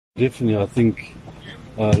Definitely, I think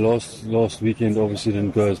last weekend obviously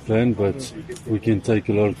didn't go as planned, but we can take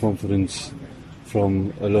a lot of confidence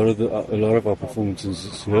from a lot of our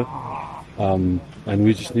performances here, and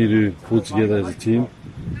we just need to pull together as a team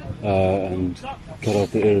and cut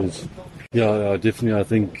out the errors. Yeah, definitely. I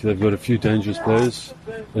think they've got a few dangerous players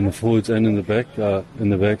in the forwards and in the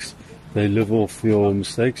backs. They live off your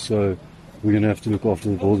mistakes, so we're going to have to look after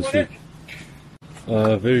the ball this week.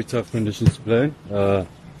 Very tough conditions to play in.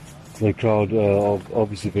 The crowd are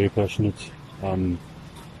obviously very passionate, and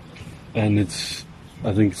I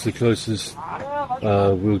think it's the closest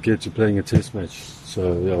we'll get to playing a test match.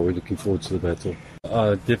 So yeah, we're looking forward to the battle.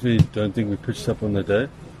 I definitely don't think we pitched up on the day.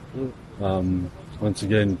 Once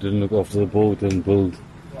again, didn't look after the ball, didn't build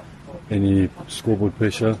any scoreboard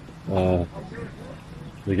pressure.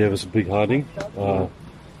 They gave us a big hiding.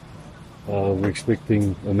 We're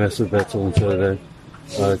expecting a massive battle on Saturday.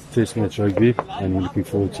 Test match rugby, and we're looking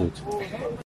forward to it.